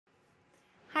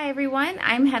Hi everyone,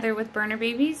 I'm Heather with Berner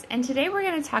Babies, and today we're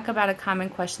going to talk about a common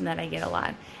question that I get a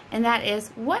lot, and that is,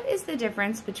 what is the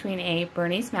difference between a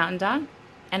Bernese Mountain Dog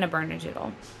and a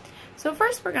Bernedoodle? So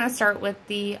first we're going to start with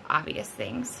the obvious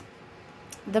things.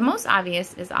 The most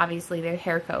obvious is obviously their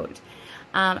hair coat.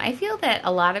 I feel that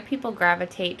a lot of people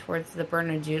gravitate towards the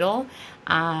Bernedoodle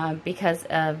because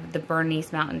of the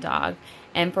Bernese Mountain Dog,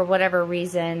 and for whatever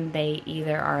reason they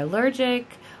either are allergic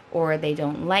or they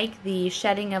don't like the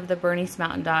shedding of the Bernese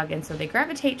Mountain Dog, and so they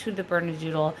gravitate to the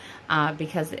Bernedoodle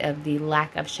because of the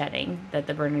lack of shedding that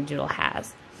the Bernedoodle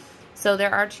has. So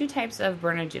there are two types of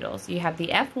Bernedoodles. You have the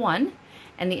F1,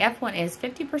 and the F1 is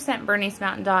 50% Bernese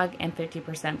Mountain Dog and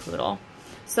 50% Poodle.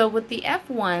 So with the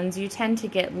F1s, you tend to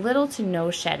get little to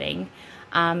no shedding.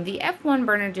 The F1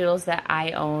 Bernedoodles that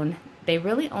I own, they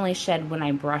really only shed when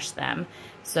I brush them.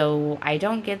 So I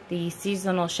don't get the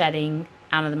seasonal shedding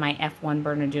out of my F1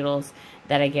 Bernedoodles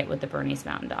that I get with the Bernese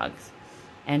Mountain Dogs.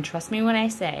 And trust me when I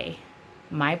say,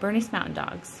 my Bernese Mountain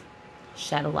Dogs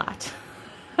shed a lot.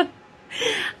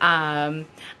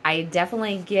 I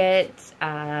definitely get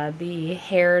the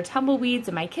hair tumbleweeds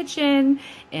in my kitchen,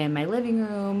 in my living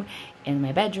room, in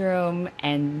my bedroom,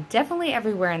 and definitely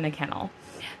everywhere in the kennel.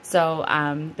 So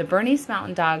the Bernese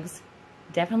Mountain Dogs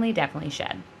definitely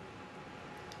shed,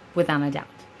 without a doubt.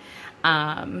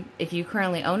 If you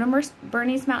currently own a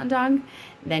Bernese Mountain Dog,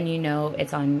 then you know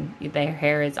their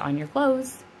hair is on your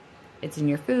clothes, it's in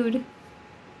your food,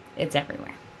 it's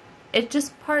everywhere. It's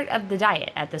just part of the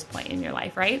diet at this point in your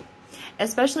life, right?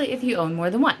 Especially if you own more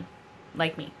than one,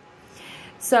 like me.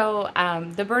 So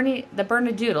the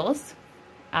Bernedoodles,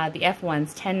 the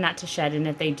F1s, tend not to shed, and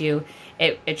if they do,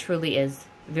 it truly is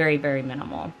very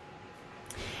minimal.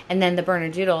 And then the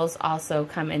Bernedoodles also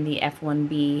come in the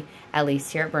F1B, at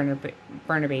least here at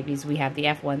Berner Babies, we have the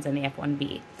F1s and the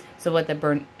F1B. So what the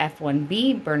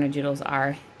F1B Bernedoodles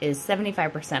are is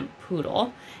 75%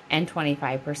 Poodle and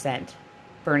 25%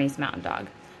 Bernese Mountain Dog.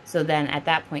 So then at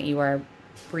that point you are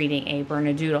breeding a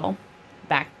Bernedoodle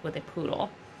back with a Poodle.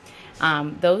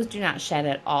 Those do not shed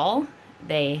at all.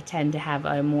 They tend to have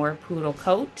a more Poodle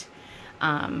coat.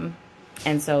 And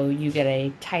so you get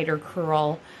a tighter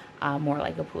curl, more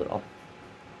like a Poodle.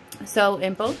 So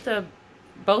in both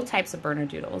types of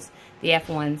Bernedoodles, the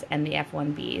F1s and the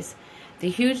F1Bs, the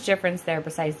huge difference there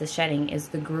besides the shedding is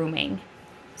the grooming.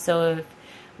 So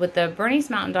with the Bernese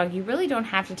Mountain Dog, you really don't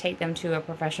have to take them to a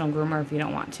professional groomer if you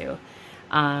don't want to.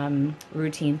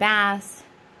 Routine baths,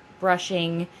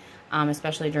 brushing,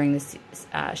 especially during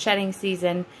the shedding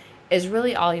season, is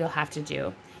really all you'll have to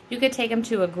do. You could take them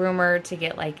to a groomer to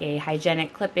get like a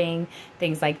hygienic clipping,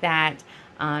 things like that.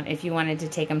 If you wanted to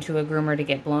take them to a groomer to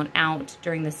get blown out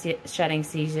during the shedding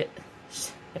season,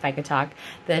 if I could talk,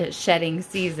 the shedding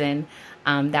season,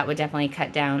 that would definitely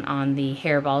cut down on the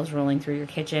hairballs rolling through your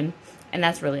kitchen, and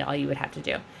that's really all you would have to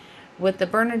do. With the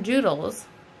Bernedoodles,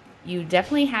 you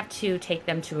definitely have to take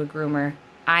them to a groomer,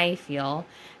 I feel,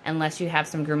 unless you have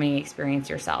some grooming experience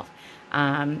yourself.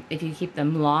 If you keep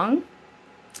them long,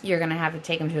 you're going to have to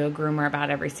take them to a groomer about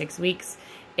every 6 weeks.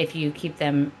 If you keep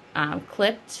them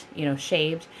clipped,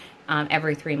 shaved,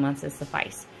 every 3 months is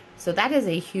suffice. So that is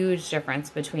a huge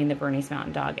difference between the Bernese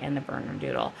Mountain Dog and the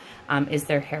Bernedoodle, is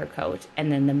their hair coat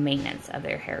and then the maintenance of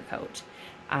their hair coat.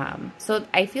 So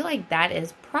I feel like that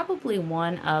is probably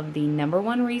one of the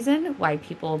 #1 reason why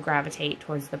people gravitate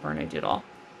towards the Bernedoodle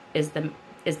is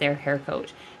their hair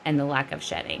coat and the lack of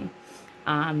shedding.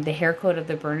 The hair coat of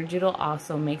the Bernedoodle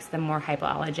also makes them more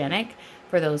hypoallergenic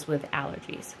for those with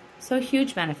allergies. So a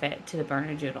huge benefit to the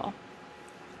Bernedoodle.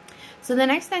 So the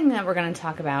next thing that we're going to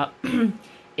talk about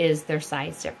is their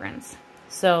size difference.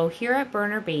 So here at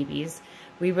Berner Babies,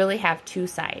 we really have two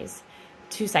sizes.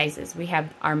 We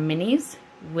have our minis,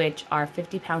 which are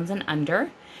 50 pounds and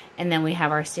under, and then we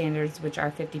have our standards, which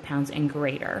are 50 pounds and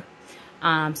greater.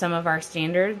 Some of our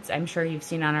standards, I'm sure you've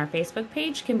seen on our Facebook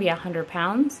page, can be 100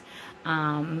 pounds.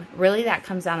 Really that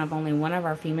comes down of only one of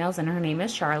our females, and her name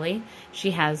is Charlie.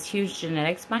 She has huge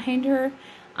genetics behind her,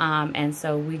 and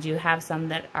so we do have some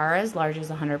that are as large as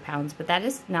 100 pounds, but that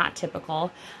is not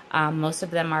typical. Most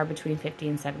of them are between 50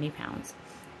 and 70 pounds.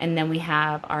 And then we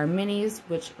have our minis,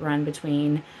 which run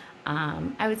between,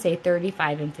 I would say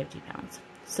 35 and 50 pounds.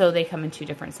 So they come in two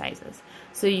different sizes.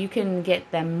 So you can get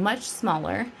them much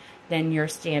smaller than your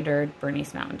standard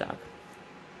Bernese Mountain Dog.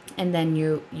 And then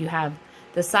you have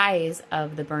the size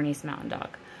of the Bernese Mountain Dog.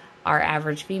 Our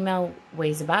average female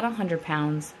weighs about 100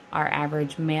 pounds. Our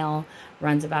average male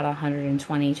runs about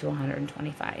 120 to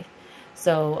 125.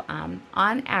 So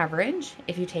on average,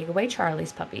 if you take away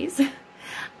Charlie's puppies,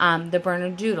 the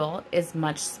Bernedoodle is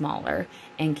much smaller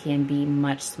and can be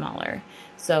much smaller.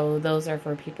 So those are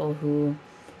for people who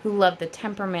who love the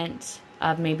temperament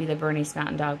of maybe the Bernese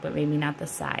Mountain Dog, but maybe not the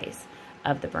size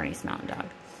of the Bernese Mountain Dog.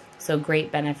 So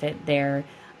great benefit there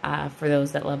for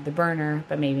those that love the Berner,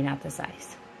 but maybe not the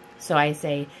size. So I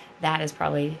say that is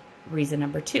probably reason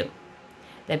number 2,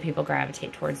 that people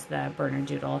gravitate towards the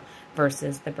Bernedoodle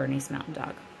versus the Bernese Mountain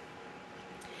Dog.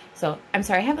 So I'm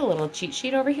sorry, I have a little cheat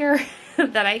sheet over here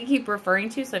that I keep referring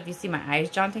to. So if you see my eyes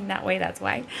jaunting that way, that's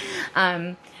why.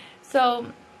 So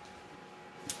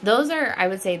those are, I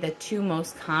would say, the 2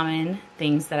 most common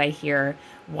things that I hear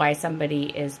why somebody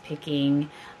is picking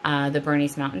the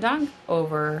Bernese Mountain Dog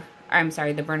over, or I'm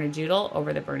sorry, the Bernedoodle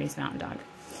over the Bernese Mountain Dog.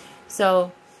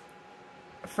 So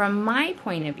from my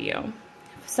point of view,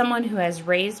 someone who has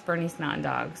raised Bernese Mountain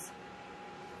Dogs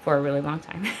for a really long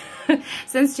time,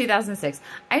 since 2006.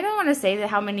 I don't want to say that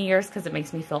how many years because it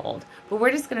makes me feel old, but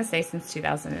we're just going to say since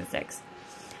 2006.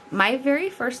 My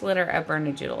very first litter of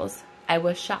Bernedoodles, I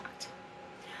was shocked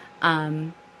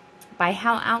by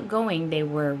how outgoing they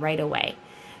were right away.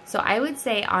 So I would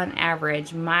say on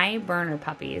average, my Berner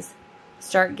puppies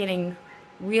start getting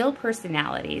real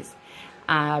personalities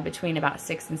between about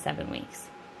 6 and 7 weeks.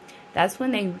 That's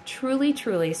when they truly,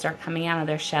 truly start coming out of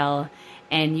their shell,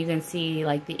 and you can see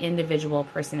like the individual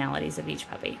personalities of each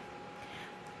puppy.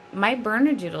 My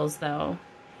Bernedoodles, though,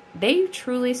 they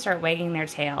truly start wagging their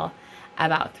tail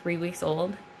about 3 weeks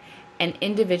old and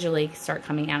individually start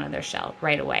coming out of their shell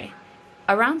right away,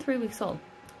 around 3 weeks old.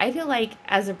 I feel like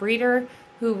as a breeder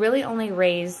who really only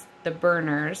raised the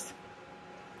Berners,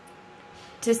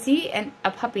 to see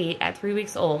a puppy at 3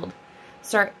 weeks old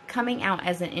start coming out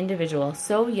as an individual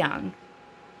so young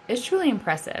is truly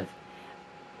impressive.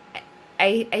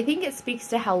 I think it speaks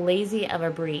to how lazy of a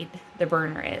breed the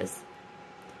Berner is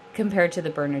compared to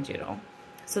the Bernedoodle.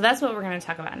 So that's what we're going to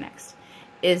talk about next,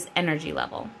 is energy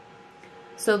level.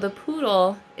 So the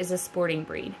Poodle is a sporting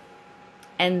breed,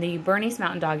 and the Bernese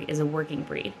Mountain Dog is a working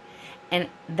breed. And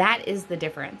that is the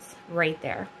difference right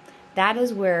there. That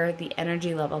is where the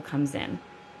energy level comes in.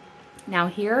 Now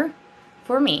here,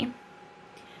 for me,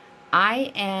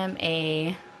 I am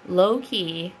a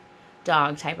low-key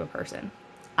dog type of person.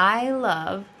 I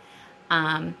love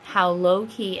how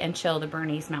low-key and chill the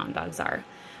Bernese Mountain Dogs are.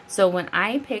 So when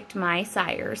I picked my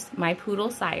sires, my poodle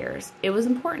sires, it was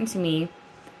important to me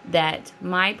that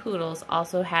my poodles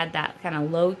also had that kind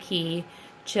of low-key,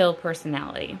 chill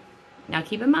personality. Now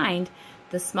keep in mind,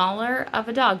 the smaller of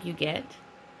a dog you get,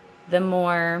 the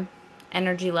more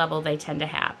energy level they tend to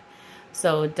have.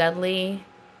 So Dudley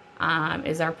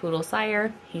is our poodle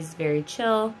sire. He's very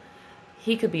chill.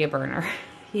 He could be a Berner.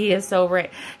 He is so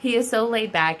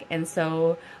laid back and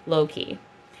so low key.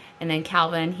 And then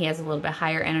Calvin, he has a little bit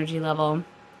higher energy level,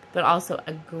 but also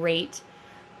a great,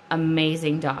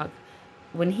 amazing dog.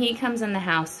 When he comes in the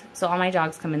house, so all my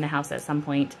dogs come in the house at some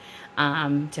point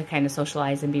to kind of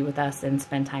socialize and be with us and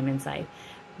spend time inside.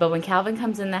 But when Calvin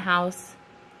comes in the house,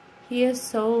 he is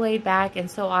so laid back and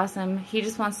so awesome. He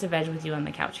just wants to veg with you on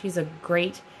the couch. He's a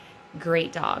great,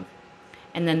 great dog.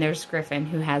 And then there's Griffin,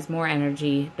 who has more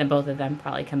energy than both of them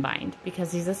probably combined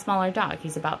because he's a smaller dog.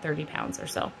 He's about 30 pounds or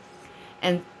so.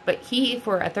 But he,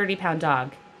 for a 30-pound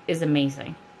dog, is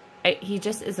amazing. He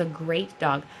just is a great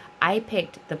dog. I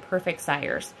picked the perfect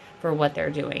sires for what they're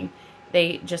doing.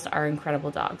 They just are incredible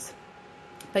dogs.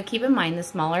 But keep in mind, the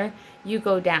smaller you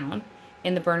go down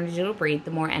in the Bernedoodle breed,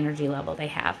 the more energy level they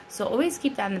have. So always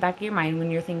keep that in the back of your mind when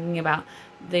you're thinking about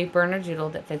the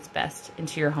Bernedoodle that fits best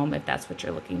into your home if that's what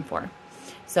you're looking for.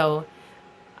 So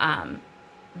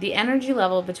the energy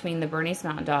level between the Bernese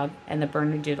Mountain Dog and the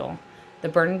Bernedoodle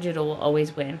will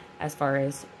always win as far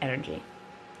as energy.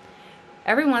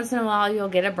 Every once in a while, you'll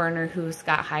get a Berner who's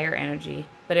got higher energy,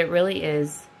 but it really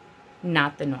is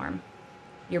not the norm.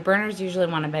 Your Berners usually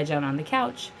want to veg out on the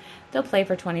couch. They'll play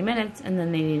for 20 minutes, and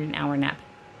then they need an hour nap.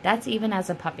 That's even as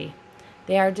a puppy.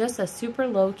 They are just a super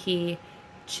low-key,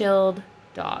 chilled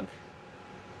dog,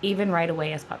 even right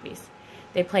away as puppies.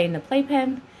 They play in the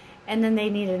playpen, and then they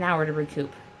need an hour to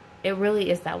recoup. It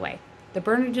really is that way. The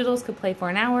Bernedoodles could play for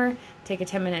an hour, take a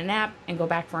 10-minute nap, and go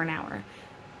back for an hour.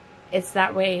 It's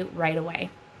that way right away.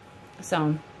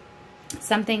 So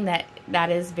something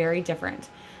that is very different.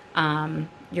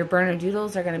 Your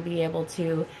Bernedoodles are going to be able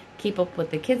to keep up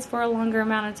with the kids for a longer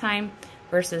amount of time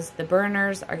versus the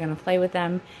Berners are going to play with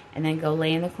them and then go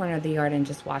lay in the corner of the yard and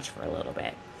just watch for a little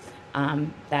bit.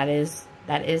 That is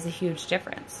a huge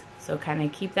difference. So kind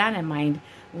of keep that in mind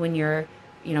when you're,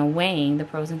 weighing the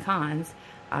pros and cons.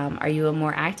 Are you a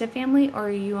more active family or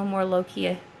are you a more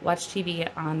low-key, watch TV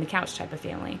on the couch type of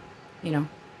family?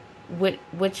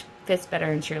 Which fits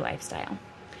better into your lifestyle.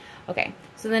 Okay,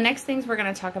 so the next things we're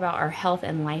going to talk about are health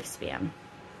and lifespan.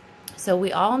 So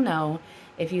we all know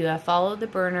If you have followed the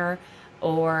Berner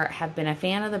or have been a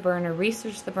fan of the Berner,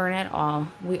 researched the Berner at all,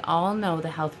 we all know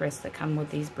the health risks that come with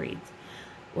these breeds,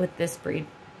 with this breed.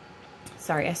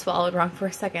 Sorry, I swallowed wrong for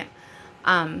a second.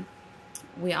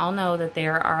 We all know that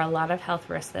there are a lot of health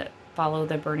risks that follow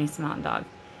the Bernese Mountain Dog.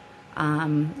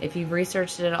 If you've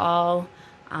researched it at all,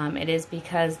 it is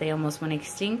because they almost went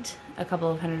extinct a couple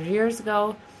of 100 years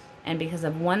ago, and because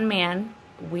of one man,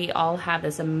 we all have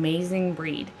this amazing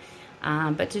breed.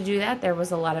 But to do that, there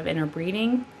was a lot of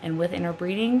interbreeding, and with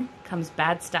interbreeding comes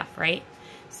bad stuff, right?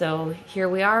 So here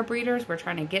we are, breeders, we're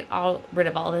trying to get rid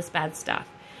of all this bad stuff.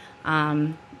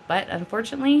 But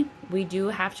unfortunately, we do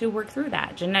have to work through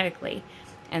that genetically.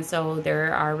 And so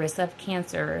there are risks of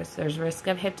cancers, there's risk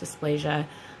of hip dysplasia,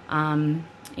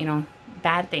 you know,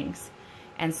 bad things.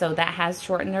 And so that has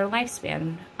shortened their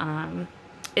lifespan.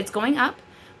 It's going up.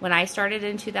 When I started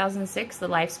in 2006, the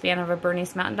lifespan of a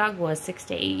Bernese Mountain Dog was 6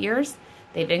 to 8 years.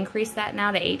 They've increased that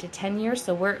now to 8 to 10 years.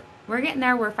 So we're getting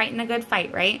there. We're fighting a good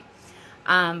fight, right?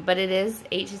 But it is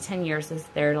 8 to 10 years is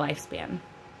their lifespan.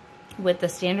 With the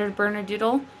standard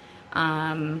Bernedoodle,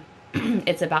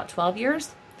 it's about 12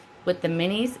 years. With the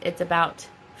minis, it's about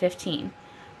 15.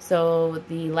 So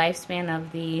the lifespan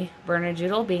of the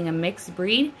Bernedoodle being a mixed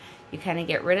breed, you kind of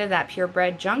get rid of that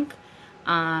purebred junk.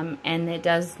 And it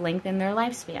does lengthen their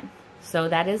lifespan. So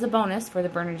that is a bonus for the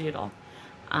Bernedoodle.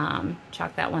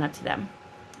 Chalk that one up to them.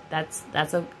 That's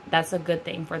a good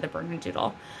thing for the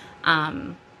Bernedoodle.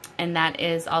 And that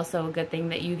is also a good thing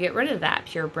that you get rid of that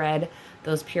purebred,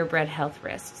 those purebred health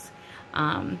risks.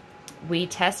 We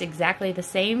test exactly the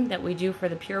same that we do for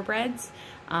the purebreds,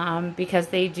 because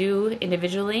they do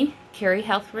individually carry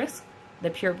health risks,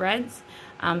 the purebreds.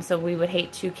 So we would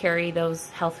hate to carry those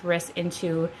health risks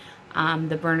into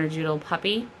the Bernedoodle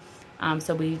puppy.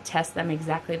 So we test them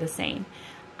exactly the same.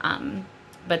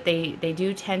 But they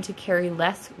do tend to carry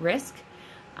less risk,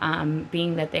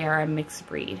 being that they are a mixed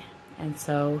breed. And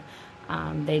so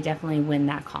they definitely win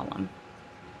that column.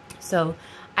 So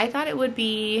I thought it would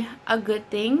be a good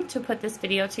thing to put this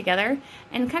video together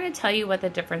and kind of tell you what the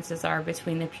differences are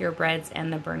between the purebreds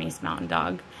and the Bernese Mountain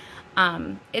Dog.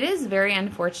 It is very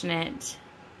unfortunate,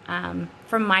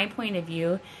 from my point of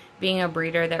view, being a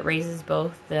breeder that raises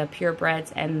both the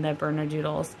purebreds and the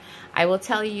Bernedoodles. I will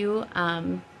tell you,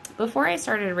 before I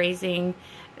started raising,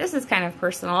 this is kind of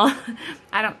personal.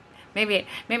 Maybe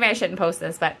I shouldn't post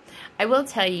this, but I will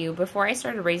tell you, before I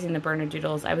started raising the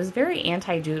Bernedoodles, I was very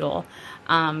anti-doodle.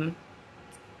 And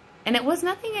it was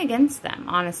nothing against them,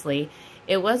 honestly.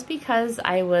 It was because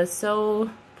I was so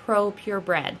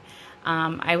pro-purebred.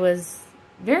 I was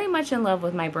very much in love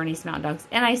with my Bernese Mountain Dogs,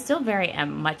 and I still very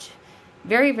much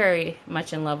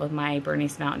in love with my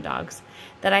Bernese Mountain Dogs,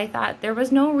 that I thought there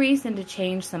was no reason to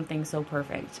change something so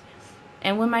perfect.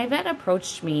 And when my vet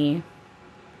approached me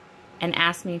and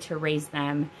asked me to raise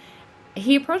them,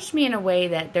 he approached me in a way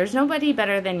that there's nobody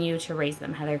better than you to raise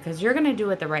them, Heather, because you're going to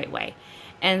do it the right way.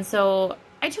 And so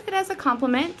I took it as a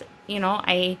compliment. You know,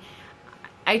 I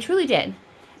truly did.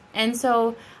 And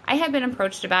so I had been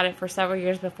approached about it for several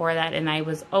years before that, and I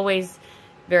was always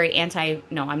very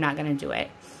no, I'm not going to do it.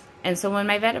 And so when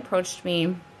my vet approached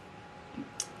me,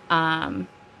 I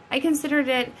considered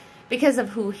it because of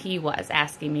who he was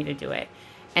asking me to do it.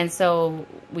 And so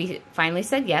we finally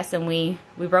said yes, and we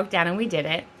broke down and we did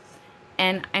it.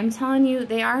 And I'm telling you,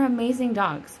 they are amazing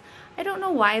dogs. I don't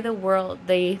know why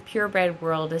the purebred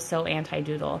world is so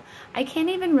anti-doodle. I can't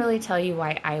even really tell you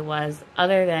why I was,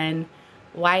 other than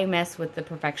why mess with the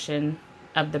perfection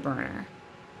of the Berner.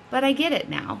 But I get it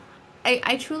now.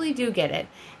 I truly do get it.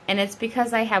 And it's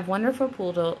because I have wonderful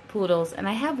poodles and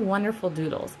I have wonderful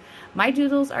doodles. My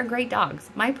doodles are great dogs.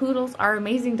 My poodles are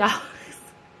amazing dogs.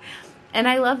 And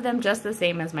I love them just the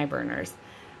same as my Berners.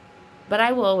 But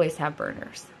I will always have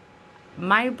Berners.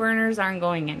 My Berners aren't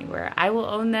going anywhere. I will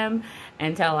own them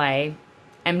until I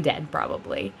am dead,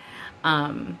 probably.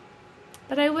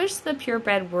 But I wish the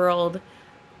purebred world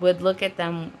would look at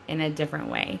them in a different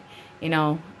way. You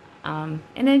know,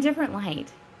 in a different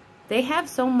light. They have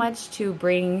so much to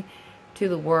bring to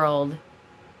the world,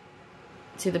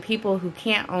 to the people who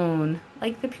can't own,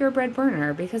 like the purebred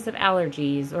Berner, because of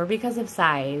allergies or because of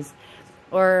size,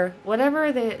 or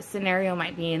whatever the scenario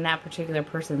might be in that particular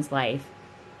person's life.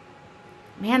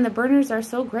 Man, the Berners are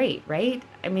so great, right?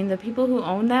 I mean, the people who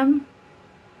own them,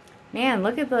 man,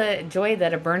 look at the joy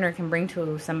that a Berner can bring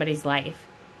to somebody's life.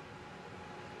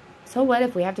 So what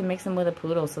if we have to mix them with a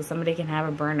poodle so somebody can have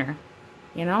a Berner?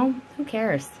 You know, who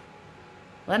cares?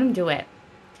 Let them do it.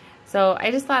 So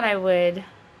I just thought I would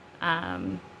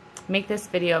make this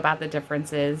video about the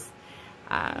differences.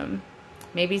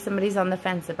 Maybe somebody's on the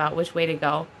fence about which way to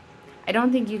go. I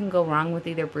don't think you can go wrong with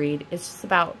either breed. It's just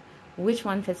about which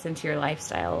one fits into your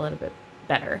lifestyle a little bit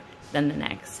better than the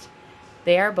next.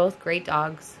 They are both great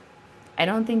dogs. I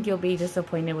don't think you'll be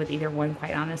disappointed with either one,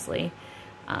 quite honestly.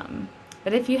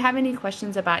 But if you have any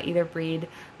questions about either breed,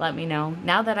 let me know.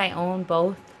 Now that I own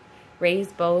both,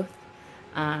 raise both,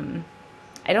 I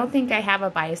don't think I have a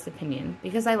biased opinion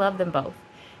because I love them both.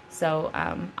 So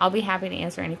I'll be happy to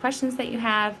answer any questions that you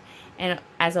have. And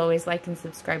as always, like and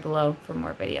subscribe below for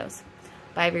more videos.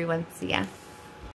 Bye everyone. See ya.